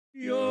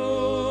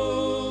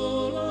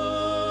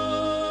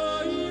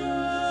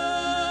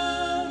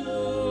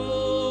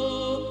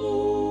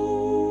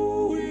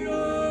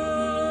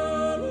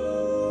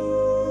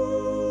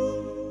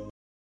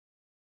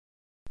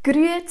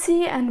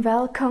Grüezi and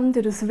welcome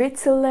to the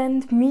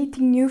Switzerland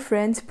Meeting New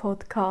Friends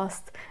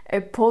podcast,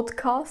 a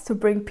podcast to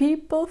bring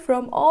people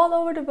from all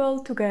over the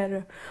world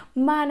together.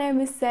 My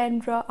name is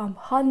Sandra, I'm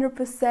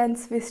 100%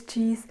 Swiss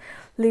cheese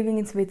living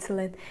in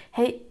Switzerland.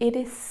 Hey, it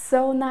is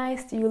so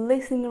nice that you're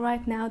listening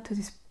right now to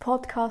this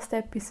podcast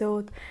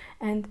episode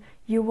and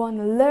you want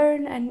to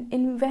learn and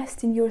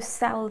invest in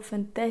yourself,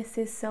 and this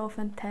is so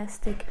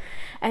fantastic.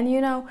 And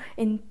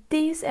in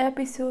this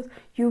episode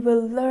you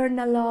will learn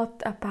a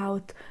lot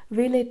about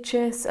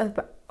villages,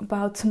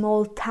 about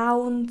small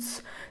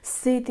towns,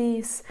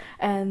 cities,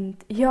 and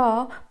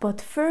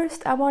but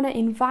first I want to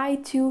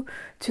invite you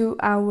to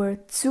our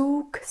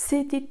Zug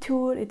city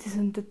tour. It is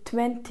on the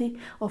 20th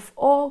of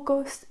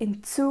August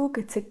in Zug.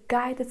 It's a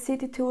guided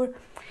city tour.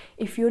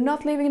 If you're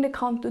not living in the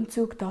canton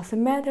Zug,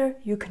 doesn't matter,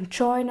 you can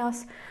join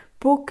us.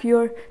 Book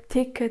your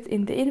ticket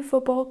in the info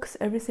box.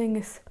 Everything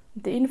is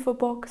in the info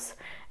box,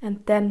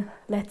 and then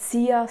let's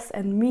see us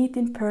and meet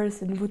in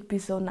person. Would be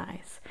so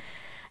nice.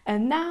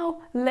 And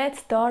now let's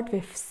start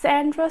with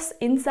Sandra's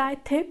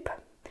inside tip.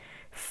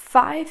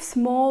 5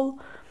 small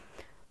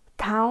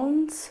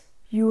towns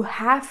you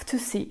have to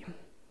see.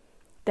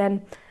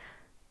 Then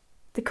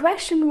the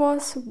question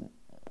was,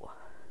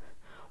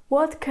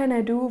 what can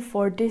I do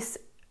for this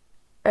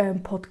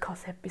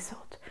podcast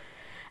episode?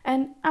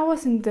 And I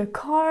was in the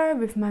car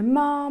with my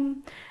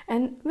mom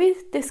and we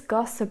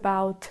discussed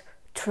about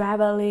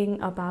traveling,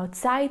 about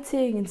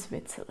sightseeing in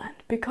Switzerland,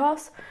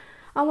 because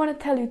I want to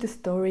tell you the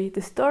story.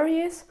 The story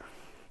is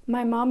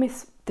my mom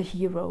is the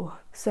hero.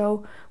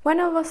 So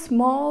when I was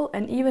small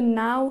and even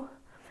now,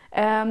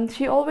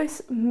 she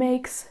always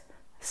makes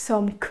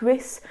some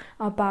quiz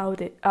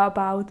about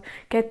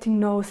getting to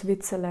know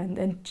Switzerland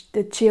and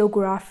the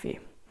geography.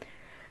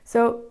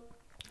 So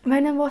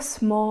when I was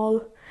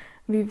small,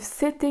 we were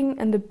sitting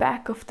in the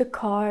back of the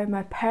car,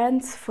 my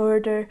parents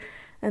further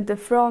at the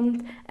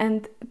front,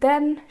 and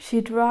then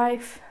she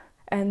drive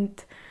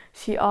and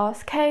she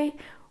asked, hey,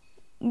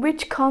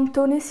 which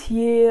canton is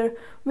here?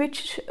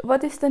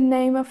 What is the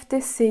name of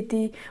this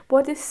city?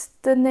 What is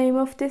the name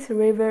of this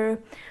river?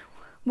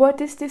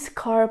 What is this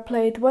car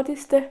plate? What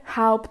is the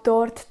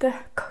Hauptort, the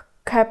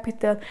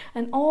capital?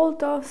 And all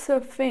those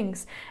sort of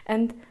things.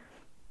 And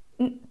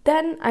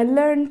then I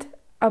learned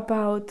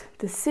about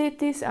the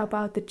cities,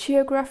 about the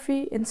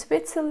geography in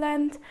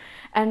Switzerland,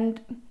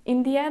 and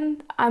in the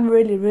end I'm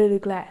really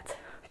glad,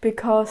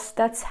 because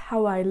that's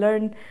how I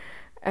learn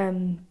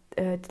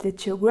the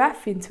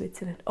geography in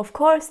Switzerland. Of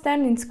course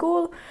then in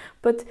school,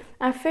 but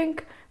I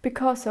think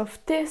because of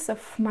this,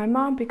 of my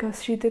mom,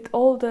 because she did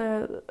all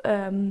the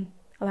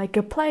like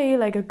a play,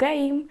 like a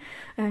game,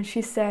 and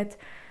she said,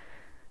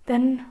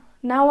 then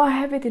now I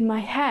have it in my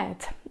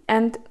head.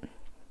 And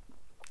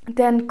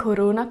then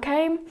Corona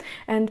came,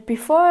 and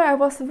before I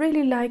was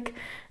really like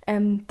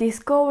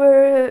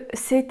discover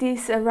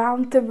cities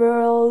around the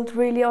world,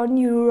 really on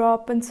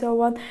Europe and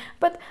so on.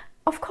 But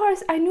of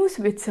course I knew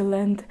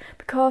Switzerland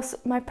because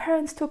my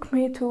parents took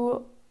me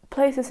to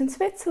places in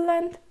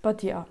Switzerland,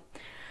 but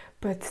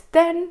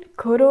then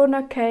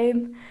Corona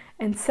came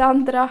and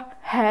Sandra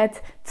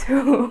had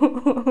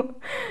to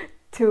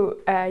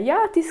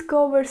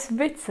discover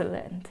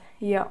Switzerland.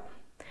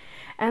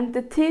 And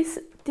the 2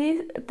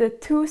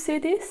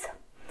 cities,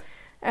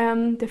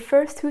 the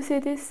first 2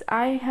 cities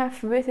I have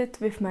visited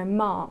with my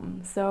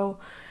mom. So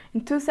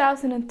in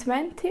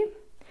 2020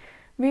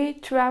 we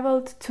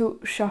traveled to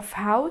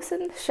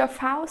Schaffhausen.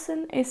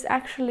 Schaffhausen is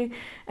actually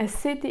a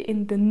city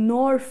in the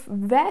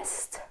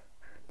northeast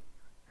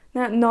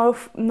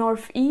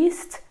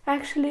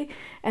actually,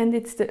 and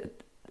it's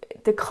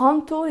the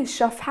canton is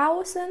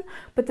Schaffhausen,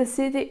 but the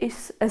city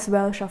is as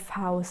well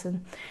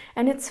Schaffhausen,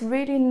 and it's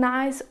really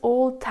nice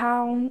old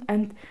town,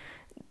 and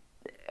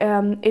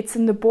it's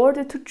on the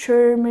border to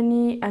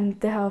Germany,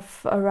 and they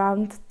have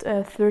around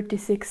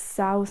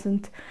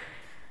 36,000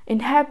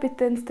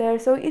 inhabitants there.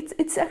 So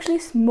it's actually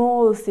a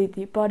small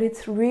city, but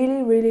it's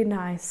really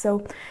nice.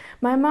 So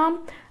my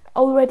mom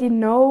already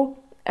know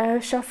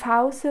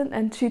Schaffhausen,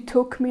 and she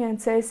took me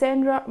and said,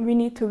 Sandra, we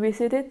need to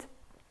visit it.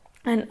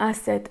 And I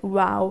said,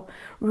 wow,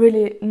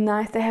 really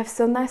nice. They have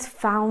so nice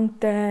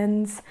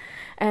fountains,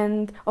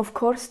 and of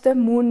course the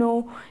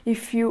Muno.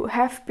 If you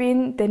have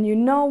been, then you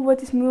know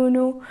what is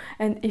Muno,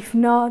 and if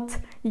not,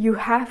 you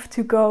have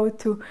to go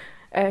to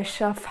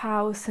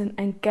Schaffhausen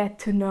and get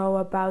to know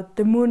about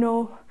the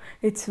Muno.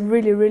 It's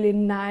really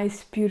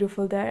nice,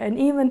 beautiful there, and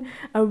even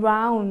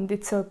around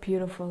it's so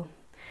beautiful.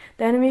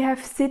 Then we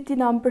have city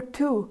number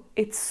 2.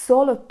 It's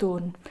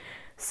Solothurn.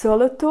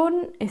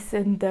 Solothurn is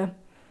in the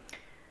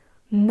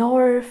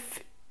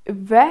northwest,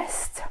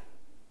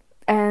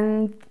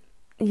 and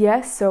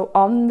so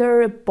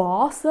under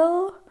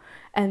Basel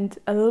and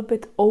a little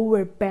bit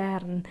over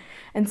Bern.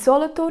 And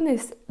Solothurn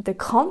is the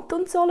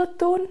canton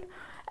Solothurn,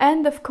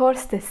 and of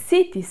course the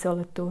city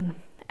Solothurn.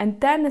 And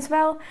then as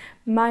well,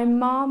 my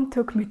mom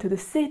took me to the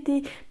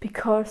city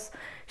because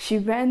she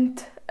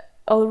went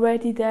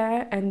already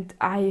there and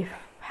I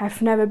have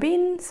never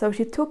been, so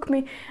she took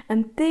me.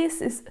 And this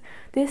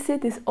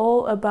city is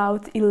all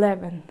about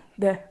 11,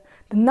 the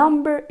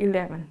number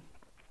 11.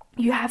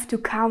 you have to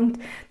count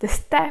the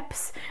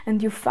steps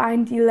and you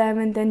find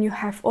 11, then you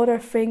have other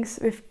things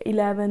with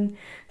 11,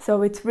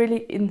 so it's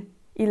really in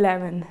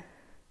 11.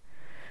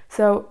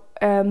 So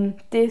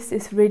this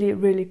is really,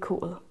 really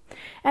cool.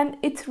 And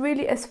it's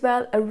really as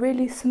well a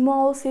really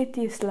small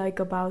city. It's like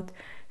about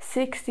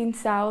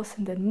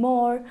 16,000 and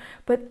more,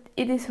 but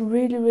it is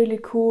really, really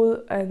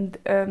cool and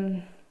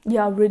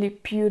really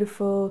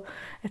beautiful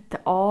at the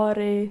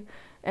Aare,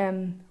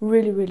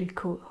 really, really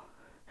cool.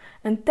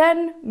 And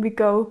then we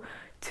go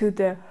to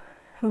the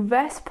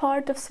west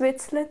part of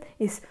Switzerland,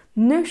 is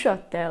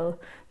Neuchâtel.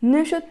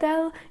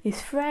 Neuchâtel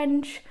is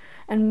French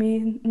and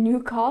means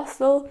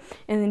Newcastle,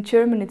 and in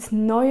German it's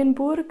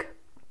Neuenburg.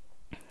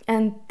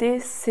 And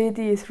this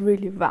city is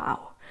really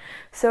wow.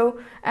 So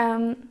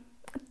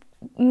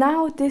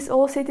now these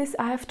all cities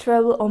I have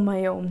traveled on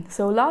my own.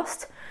 So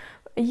last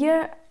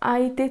year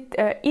I did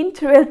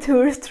interrail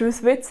tours through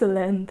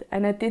Switzerland,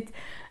 and I did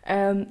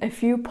a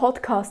few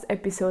podcast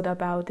episodes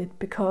about it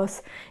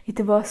because it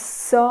was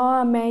so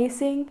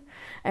amazing,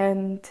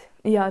 and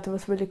yeah, it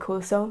was really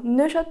cool. So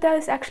Neuchâtel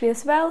is actually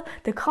as well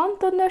the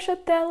canton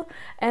Neuchâtel,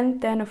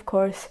 and then of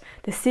course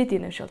the city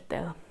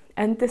Neuchâtel.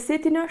 And the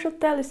city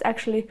Neuchâtel is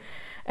actually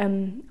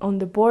on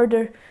the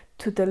border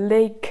to the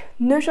lake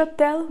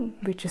Neuchâtel,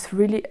 which is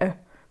really a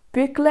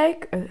big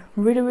lake,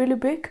 really, really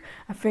big.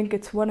 I think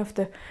it's one of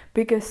the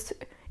biggest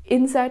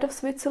inside of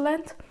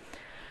Switzerland,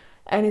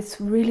 and it's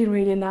really,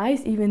 really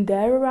nice even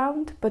there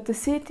around. But the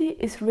city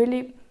is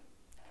really,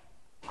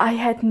 I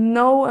had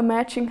no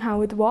imagining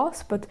how it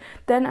was, but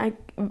then I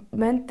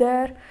went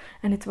there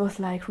and it was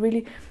like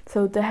really,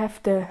 so they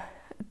have the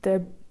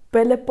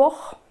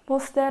Belle-Époque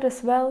was there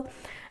as well,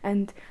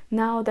 and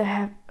now they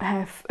have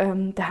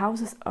the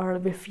houses are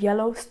with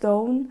yellow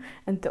stone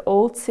and the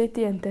old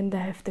city, and then they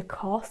have the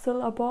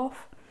castle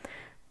above.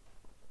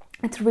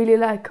 It's really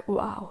like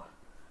wow,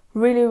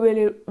 really,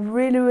 really,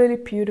 really, really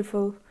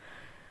beautiful.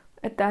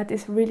 That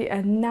is really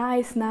a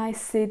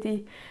nice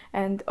city,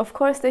 and of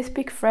course they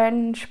speak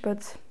French,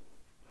 but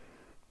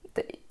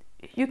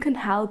you can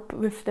help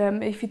with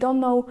them. If you don't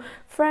know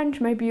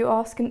French, maybe you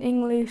ask in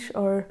English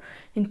or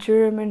in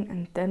German,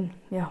 and then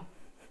yeah,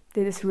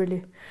 this is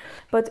really,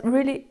 but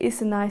really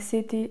is a nice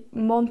city.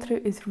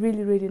 Montreux is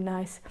really, really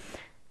nice.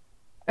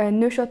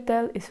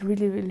 Neuchâtel is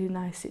really, really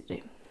nice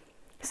city.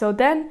 So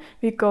then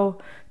we go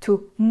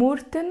to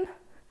Murten.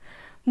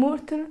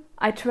 Murten,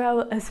 I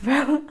travel as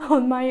well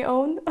on my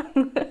own.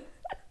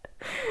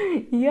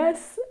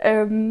 Yes,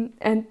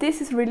 and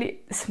this is really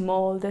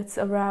small. That's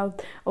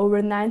around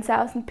over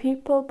 9,000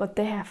 people, but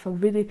they have a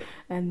really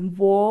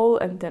wall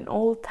and an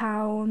old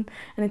town,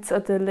 and it's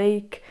at the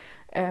lake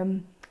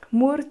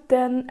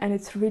Murten, and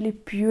it's really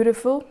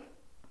beautiful,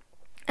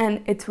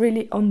 and it's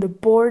really on the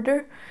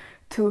border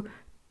to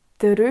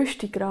the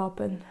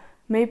Röstigraben.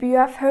 Maybe you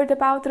have heard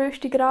about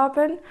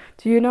Röstigraben.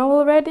 Do you know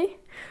already?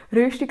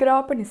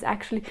 Röstigraben is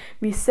actually,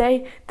 we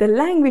say, the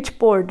language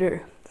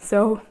border.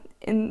 So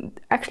in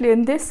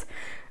this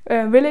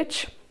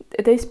village,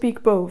 they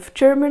speak both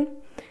German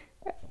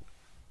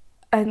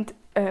and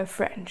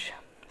French.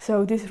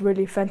 So this is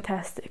really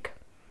fantastic.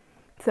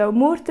 So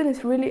Murten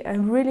is really a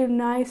really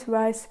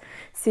nice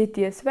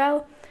city as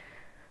well,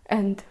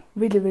 and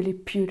really, really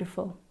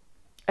beautiful.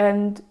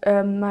 And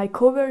my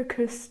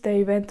co-workers,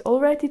 they went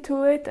already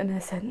to it, and I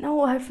said,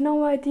 no, I have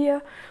no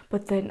idea.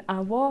 But then I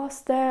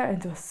was there,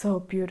 and it was so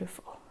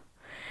beautiful.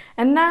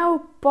 And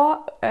now,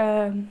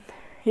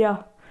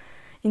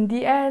 in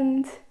the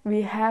end,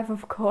 we have,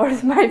 of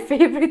course, my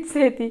favorite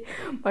city.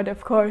 But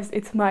of course,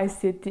 it's my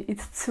city,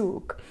 it's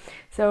Zug.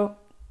 So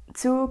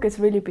Zug is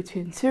really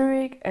between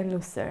Zurich and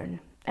Lucerne.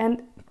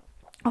 And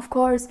of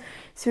course,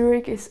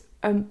 Zurich is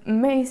an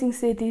amazing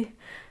city.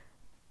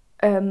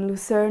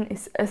 Lucerne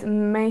is an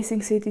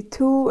amazing city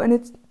too,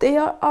 and they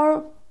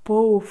are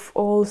both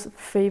all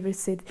favorite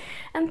city.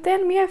 And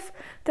then we have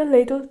the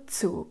little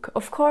Zug.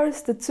 Of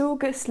course, the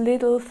Zug is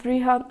little,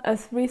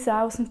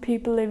 3,000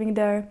 people living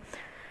there,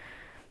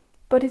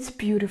 but it's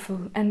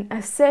beautiful. And I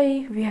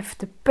say we have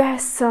the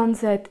best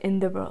sunset in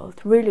the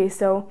world, really.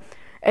 So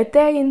a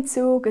day in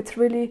Zug, it's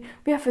really,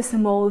 we have a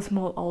small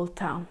old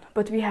town,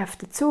 but we have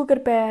the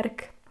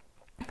Zugerberg.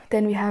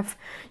 Then you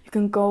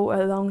can go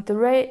along the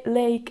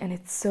lake, and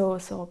it's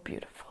so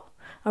beautiful.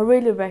 I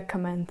really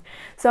recommend.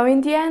 So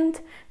in the end,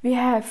 we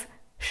have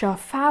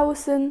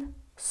Schaffhausen,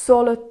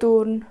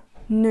 Solothurn,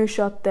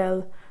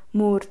 Neuchâtel,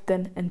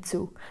 Murten and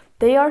Zug.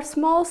 They are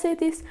small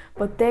cities,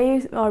 but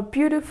they are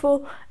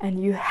beautiful, and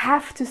you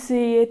have to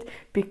see it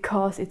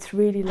because it's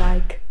really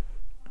like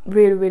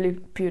really, really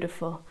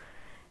beautiful.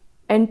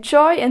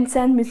 Enjoy and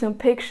send me some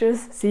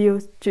pictures. See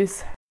you.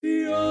 Tschüss.